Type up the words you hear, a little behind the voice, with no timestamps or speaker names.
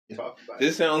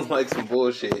This sounds like some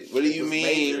bullshit. What do you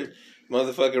mean, major.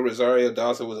 Motherfucker Rosario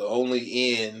Dawson was only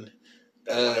in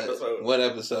one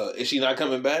episode? Is she not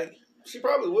coming back? She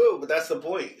probably will, but that's the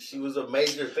point. She was a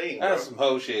major thing. Bro. That's some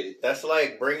hoe shit. That's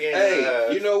like bringing. Hey,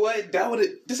 you know what?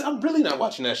 I'm really not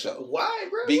watching that show. Why,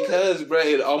 bro? Because, bro,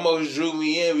 it almost drew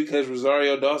me in because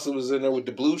Rosario Dawson was in there with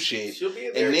the blue shit. She'll be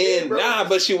in there. And then, again,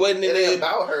 but she wasn't in there.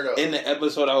 About her though. In the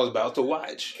episode I was about to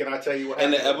watch. Can I tell you what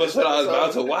happened? In the episode I was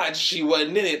about to watch, she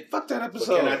wasn't in it. Fuck that episode.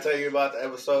 But can I tell you about the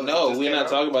episode? No, we're not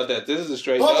talking about that. This is a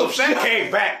straight. Boba Fett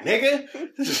came back,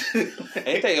 nigga.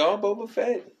 Ain't they all Boba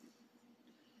Fett?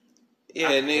 Yeah,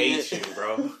 I nigga. hate you,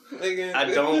 bro. Nigga. I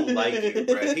don't like you,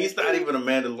 bro. He's not even a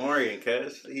Mandalorian,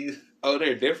 cuz. Oh,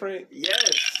 they're different?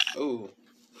 Yes. Ooh.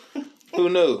 Who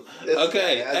knew?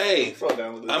 Okay, hey.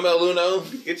 I'm El Uno.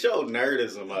 Get your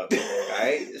nerdism up,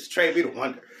 alright? It's Trey B the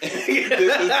Wonder. This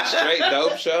is a straight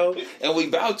dope show. And we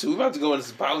about to go into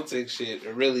some politics shit.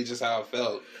 Really just how I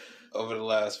felt over the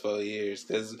last 4 years.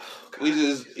 Because we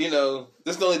just, this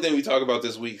is the only thing we talk about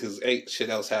this week because ain't shit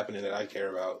else happening that I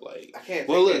care about. Like, I can't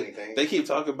think of anything. They keep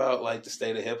talking about, like, the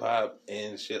state of hip-hop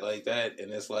and shit like that. And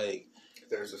it's like...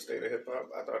 There's a state of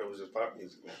hip-hop? I thought it was just pop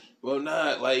music, man. Well,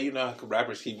 not, like, how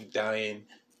rappers keep dying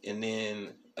and then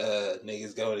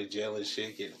niggas go to jail and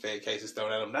shit, getting fed cases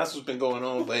thrown at them. That's what's been going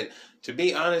on. But to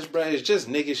be honest, bro, it's just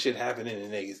nigga shit happening to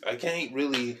niggas. I can't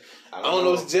really... I don't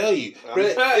know what to tell you. I'm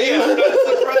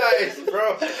surprised,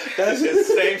 bro. That's the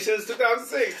same shit as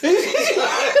 2006.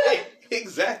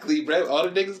 Exactly, bro. All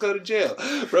the niggas go to jail.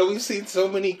 Bro, we've seen so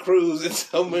many crews and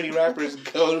so many rappers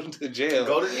go to jail.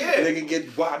 They can get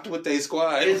whopped with their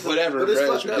squad. Whatever, but it's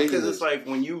bro. It's ridiculous. Because it's like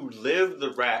when you live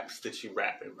the raps that you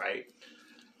rapping, right?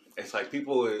 It's like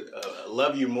people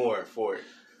love you more for it.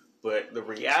 But the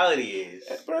reality is,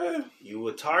 bro, you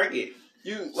a target.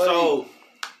 So,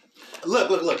 look.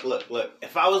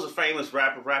 If I was a famous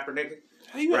rapper nigga,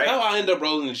 how I end up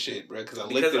rolling this shit, bro? Because I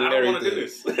licked it and everything. I don't want to do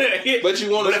this. But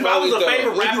you want to? But if I was a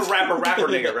favorite rapper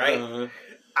nigga, right?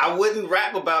 I wouldn't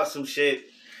rap about some shit.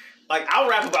 Like I'll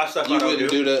rap about stuff I don't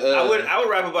do. I would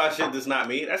rap about shit that's not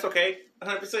me. That's okay,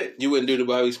 100%. You wouldn't do the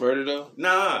Bobby Smurder though?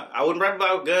 Nah, I wouldn't rap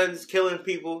about guns, killing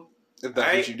people. If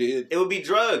that's what you did, it would be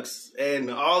drugs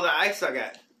and all the ice I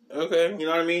got. Okay, you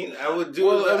know what I mean. I would do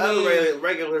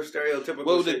regular stereotypical.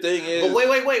 Well, the thing is,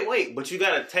 but wait. But you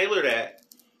gotta tailor that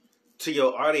to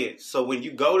your audience. So when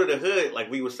you go to the hood, like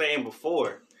we were saying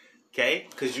before, okay,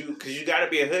 because you gotta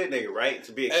be a hood nigga, right,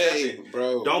 to be accepted. Hey,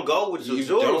 bro, don't go with your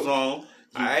jewels on.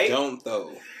 You don't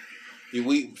though. You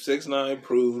 6'9"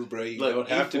 proved, bro. You don't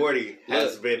have to. 40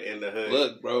 has been in the hood.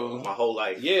 Look, bro, my whole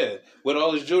life. Yeah, with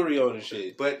all his jewelry on and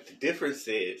shit. But the difference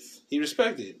is he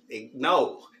respected.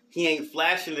 No. He ain't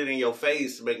flashing it in your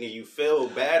face, making you feel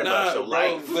bad about your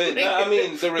life. But I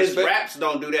mean, his raps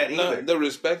don't do that either. The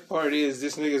respect part is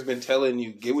this nigga's been telling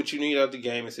you, get what you need out the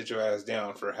game and sit your ass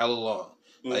down for hella long.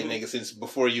 Mm-hmm. Like, nigga, since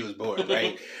before you was born,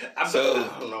 right? I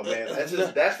don't know, man. That's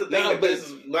the thing that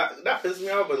pisses me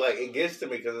off, but like it gets to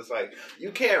me because it's like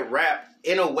you can't rap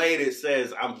in a way that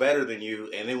says I'm better than you,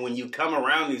 and then when you come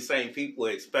around these same people,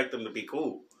 expect them to be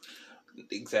cool.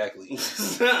 Exactly.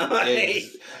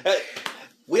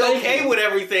 We okay with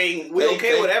everything.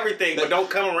 But don't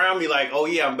come around me like, oh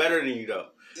yeah, I'm better than you though.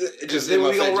 Just then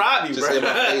we gonna rob you, bro.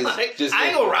 I ain't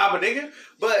gonna rob a nigga,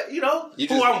 but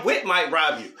who I'm with might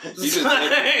rob you.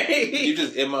 You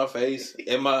just in my face,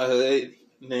 in my hood.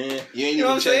 Man, you ain't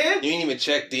even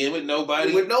checked in with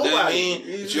nobody. With nobody. You know what I mean?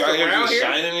 You out here just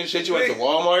shining and shit. You at the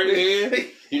Walmart, man.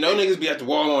 You know niggas be at the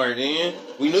Walmart, man.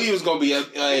 We knew you was gonna be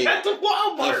at the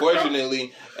Walmart.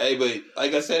 Unfortunately, hey, but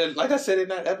like I said in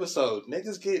that episode,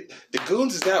 niggas get the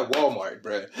goons is at Walmart,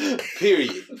 bro.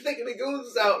 Period. I'm thinking the goons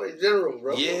is out in general,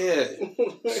 bro. Yeah.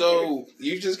 So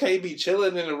you just can't be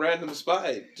chilling in a random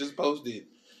spot. Just posted,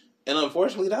 and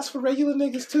unfortunately, that's for regular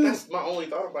niggas too. That's my only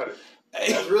thought about it.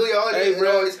 Hey, that's really all it is. Bro,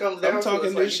 it always comes down I'm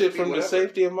talking this shit from the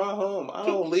safety of my home. I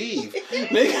don't leave.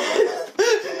 Nigga.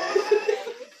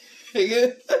 We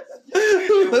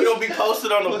don't be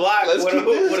posted on the block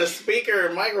with a speaker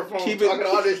and microphone talking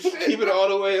all this shit. Keep it all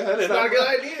the way 100. It's not a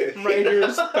good idea. I'm right here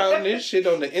spouting this shit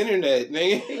on the internet,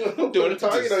 nigga. Doing a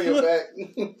target on your back.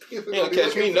 You don't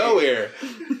catch me nowhere.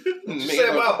 You say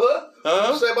about who?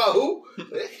 Huh? You say about who?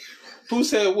 Who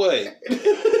said what?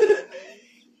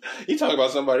 You talking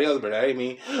about somebody else, but that ain't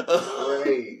me.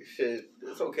 Hey, shit.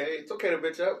 It's okay. It's okay to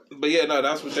bitch up. But yeah, no,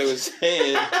 that's what they were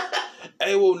saying.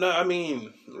 Hey, well, no, I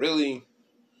mean, really,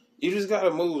 you just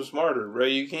gotta move smarter, bro.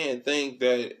 You can't think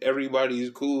that everybody's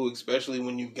cool, especially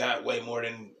when you got way more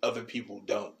than other people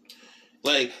don't.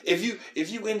 Like, if you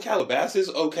in Calabasas,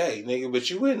 okay, nigga, but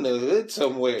you in the hood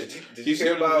somewhere. Did you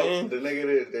hear about the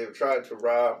nigga that tried to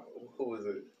rob, who was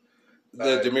it?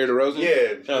 The DeMar DeRozan?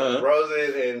 Yeah,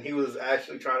 DeRozan, and he was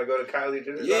actually trying to go to Kylie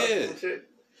Jenner's office and shit.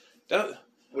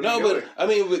 I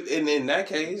mean, in that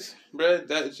case, bro,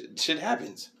 that shit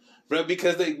happens, bro,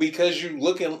 because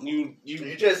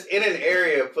you're just in an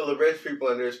area full of rich people,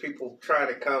 and there's people trying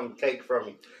to come take from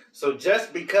you. So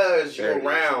just because you're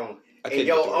around in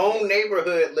your own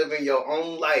neighborhood, living your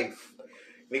own life,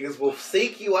 niggas will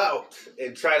seek you out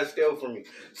and try to steal from you.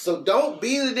 So don't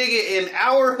be the nigga in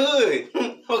our hood,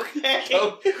 okay?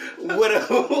 With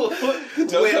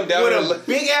a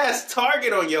big ass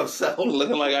target on yourself,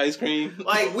 looking like ice cream.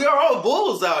 Like, we are all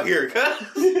bulls out here, cuz.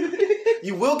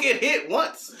 You will get hit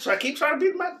once. So I keep trying to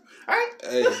beat them out. All right.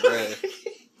 Hey, man.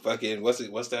 Fucking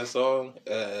what's that song?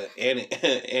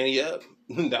 Annie Up.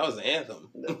 That was the anthem.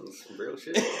 That was some real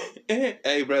shit.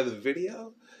 Hey, bro, the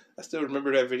video. I still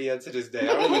remember that video to this day.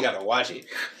 I don't even gotta watch it.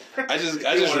 I just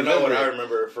remember. Know what I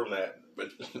remember from that, but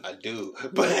I do.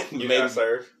 But you got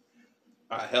served.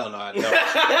 Hell no, I don't.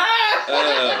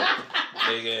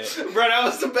 Nigga. Bro, that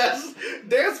was the best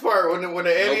dance part when the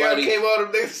Annie Up came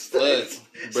out. Them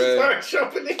niggas started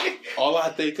jumping in. All I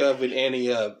think of in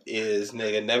Annie Up is,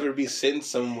 nigga, never be sitting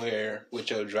somewhere with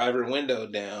your driver window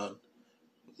down,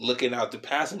 looking out the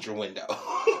passenger window.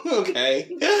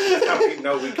 Okay? That's how we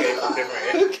know we came from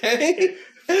different areas. Okay?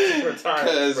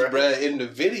 Because, bruh, in the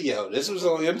video, this was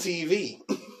on MTV.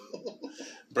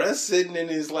 Bruh sitting in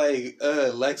his, like,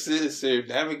 Lexus or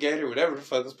Navigator, whatever the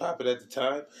fuck was popping at the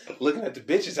time, looking at the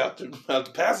bitches out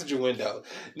the passenger window.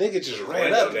 Nigga just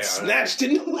ran up and snatched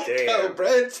in the window,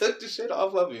 bruh, and took the shit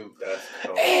off of him. That's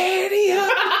cool. Eddie!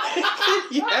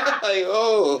 Yeah, like,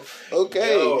 oh,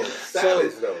 okay. Yo,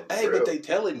 savage, so, hey, but they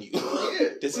telling you,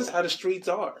 this is how the streets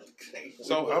are.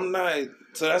 So I'm not...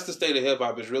 So that's the state of hip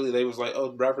hop. It's really, they was like,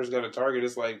 oh, rappers got a target.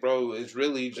 It's like, bro, it's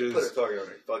really just... Put a target on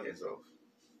their fucking self.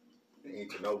 You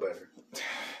need to know better.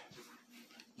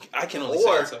 I can only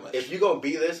say so much. If you gonna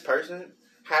be this person,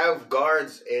 have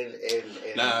guards and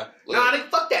nah,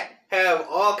 fuck that. Have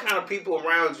all kind of people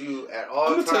around you at all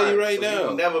times. I'm gonna tell you right now,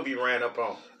 you'll never be ran up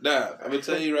on. Nah, I'm gonna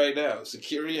tell you right now,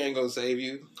 security ain't gonna save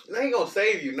you. They ain't gonna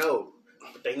save you, no.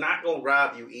 But they not gonna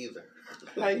rob you either.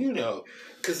 How you know?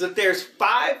 Because if there's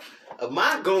 5 of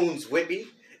my goons with me,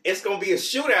 it's gonna be a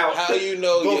shootout. How you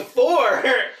know before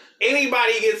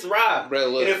anybody gets robbed? Bro,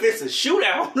 look. And if it's a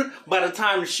shootout, by the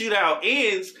time the shootout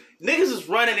ends, niggas is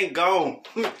running and gone.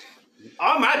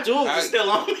 All my jewels are still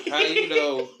on me. How you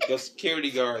know the security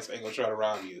guards ain't gonna try to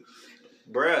rob you?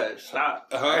 Bruh,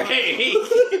 stop. Hey.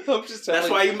 I'm just telling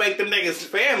That's why you make them niggas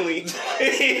family.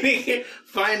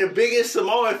 Find the biggest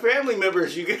Samoan family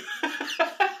members you can.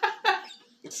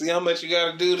 See how much you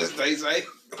gotta do to stay safe.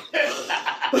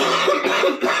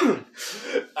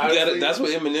 That's what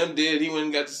Eminem did. He went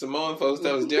and got the Samoan folks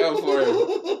that was down for him.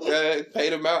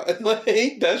 Paid him out.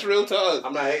 That's real talk.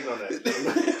 I'm not hating on that.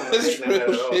 I'm not hating on that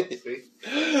at all.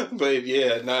 See? But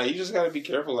yeah, nah, you just gotta be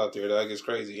careful out there. Dog, it's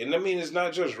crazy. And I mean, it's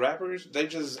not just rappers. They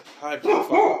just high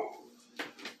profile.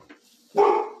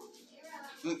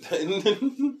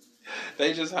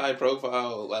 They just high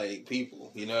profile, like,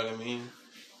 people. You know what I mean?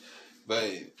 But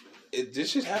this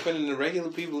shit happen in the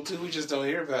regular people too. We just don't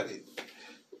hear about it.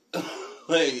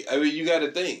 Like, I mean, you got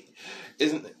to think.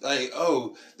 Isn't like,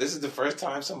 oh, this is the first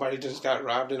time somebody just got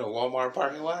robbed in a Walmart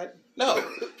parking lot? No,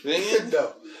 man.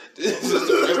 No. Is this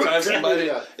the first time somebody?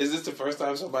 Is this the first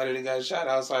time somebody that got shot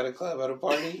outside a club at a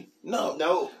party? No,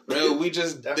 no. Bro, we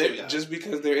just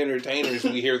because they're entertainers,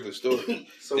 we hear the story.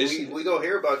 So we gonna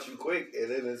hear about you quick, and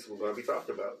then it's gonna be talked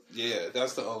about. Yeah,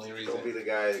 that's the only reason. Don't be the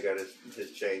guy that got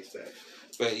his chain snatched.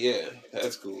 But yeah,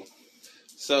 that's cool.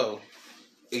 So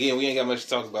again, we ain't got much to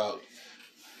talk about.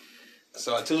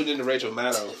 So I tuned into Rachel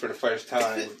Maddow for the first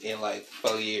time in like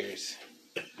 4 years.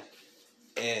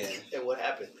 And what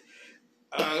happened?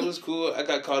 It was cool. I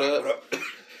got caught up.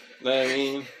 Know what I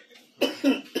mean?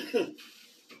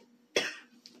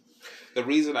 The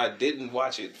reason I didn't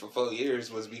watch it for 4 years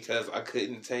was because I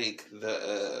couldn't take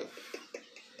the...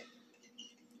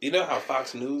 you know how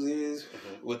Fox News is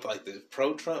with like the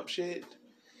pro-Trump shit?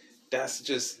 That's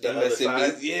just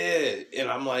MSNBC. Yeah.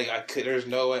 And I'm like, there's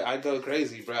no way. I'd go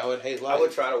crazy, bro. I would hate life. I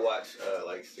would try to watch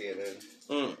like CNN.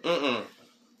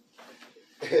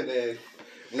 And then...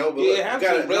 No, but you have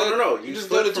to, bro. No. You just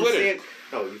go to Twitter.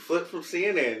 You flip from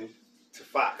CNN to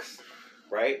Fox,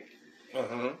 right?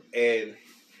 And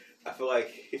I feel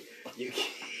like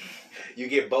you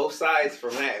get both sides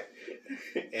from that,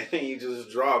 and then you just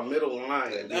draw a middle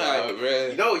line. And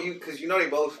bro. Because they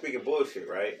both speaking bullshit,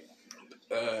 right?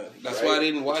 That's why I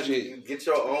didn't watch it. You get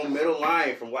your own middle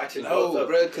line from watching both. No,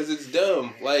 bro, because it's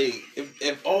dumb. Like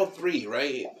if all three,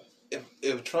 right?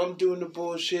 If Trump doing the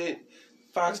bullshit,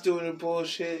 Fox doing the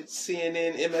bullshit.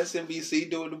 CNN, MSNBC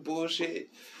doing the bullshit.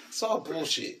 It's all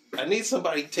bullshit. I need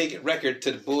somebody taking record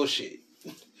to the bullshit.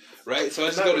 Right? So I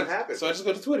just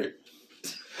go to Twitter.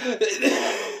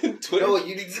 Twitter. No,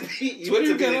 you need to be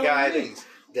the guy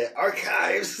that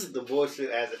archives the bullshit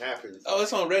as it happens. Oh,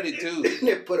 it's on Reddit too.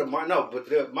 They put a but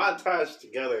they're montaged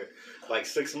together like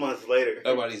 6 months later.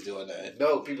 Nobody's doing that.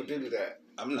 No, people do that.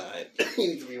 I'm not. You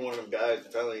need to be one of them guys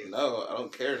telling you. No, I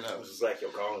don't care now. It's just like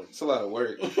your calling. It's a lot of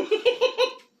work.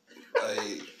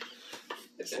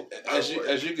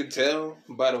 As you can tell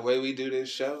by the way we do this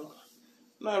show,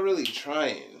 I'm not really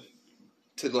trying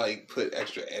to like put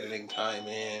extra editing time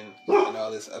in and all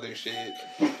this other shit.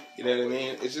 You know what I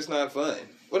mean? It's just not fun.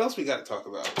 What else we got to talk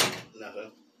about?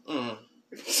 Nothing.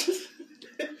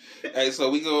 Alright, so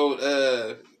we go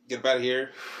get up out of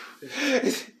here.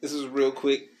 This is real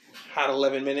quick. Hot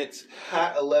 11 minutes.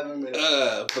 Hot 11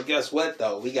 minutes. But guess what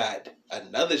though? We got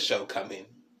another show coming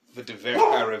with the very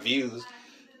high reviews.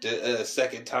 The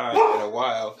second time in a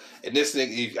while. And this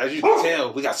nigga, as you can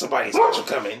tell, we got somebody special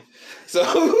coming. So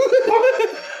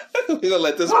we're gonna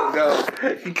let this one go.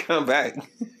 He come back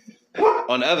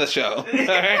on the other show. All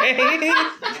right?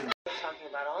 Talking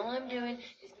about all I'm doing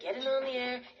is getting on the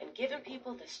air and giving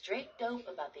people the straight dope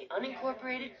about the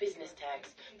unincorporated business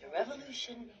tax. The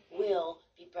revolution will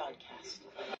be broadcast.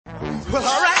 Well,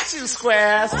 all right, you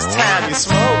squares, it's time you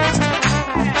smoke.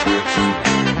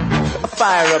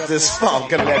 Fire up this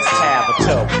funk and let's have a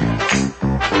toke.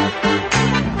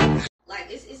 Like,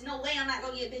 it's no way I'm not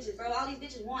gonna get bitches, bro. All these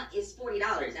bitches want is $40,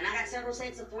 and I got several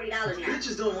sets of $40 now.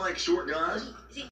 Bitches don't like short guys. See,